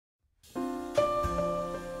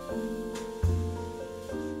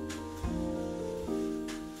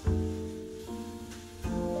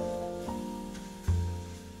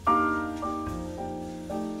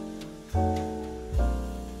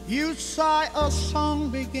sigh, a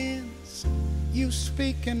song begins. You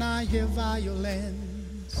speak and I hear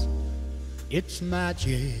violins. It's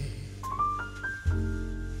magic.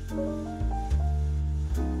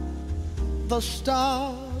 The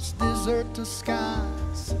stars desert the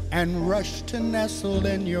skies and rush to nestle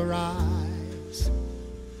in your eyes.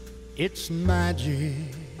 It's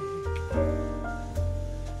magic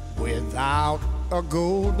without a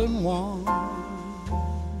golden wand.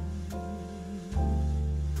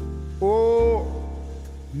 Oh,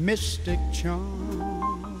 mystic charms.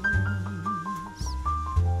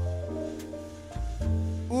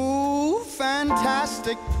 Ooh,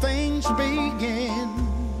 fantastic things begin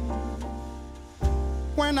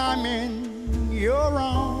when I'm in your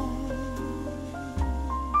arms.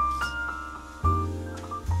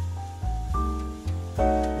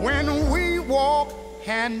 When we walk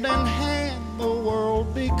hand in hand, the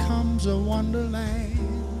world becomes a wonderland.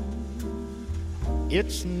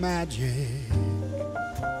 It's magic.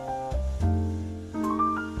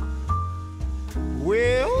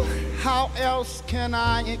 Well, how else can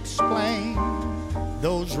I explain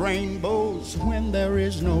those rainbows when there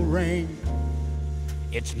is no rain?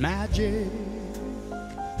 It's magic.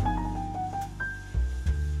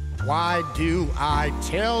 Why do I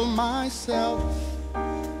tell myself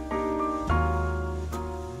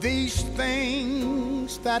these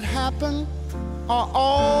things that happen are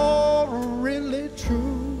all really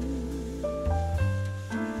true?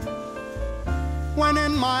 When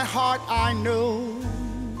in my heart I know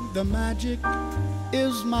the magic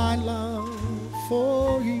is my love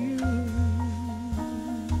for you.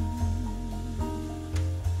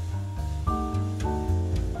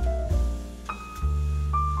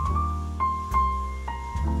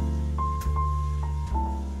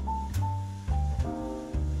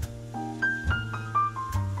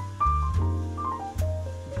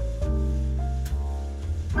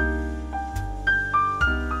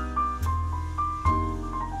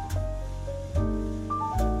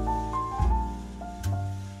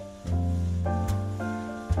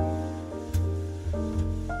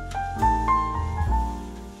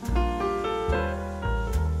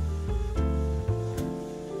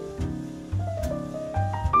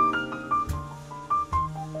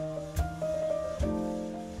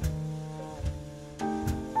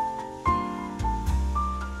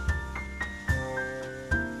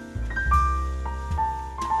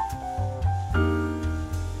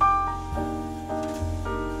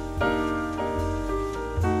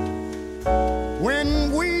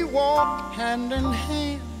 When we walk hand in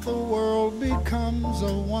hand, the world becomes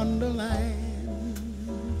a wonderland.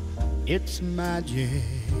 It's magic.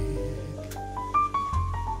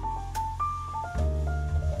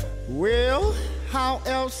 Well, how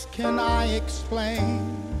else can I explain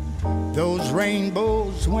those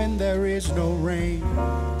rainbows when there is no rain?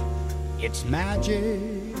 It's magic.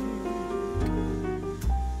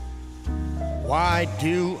 Why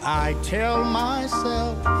do I tell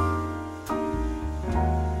myself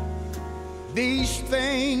these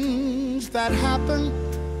things that happen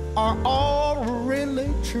are all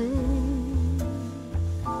really true?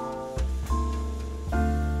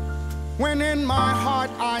 When in my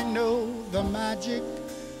heart I know the magic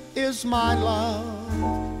is my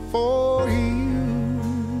love for you.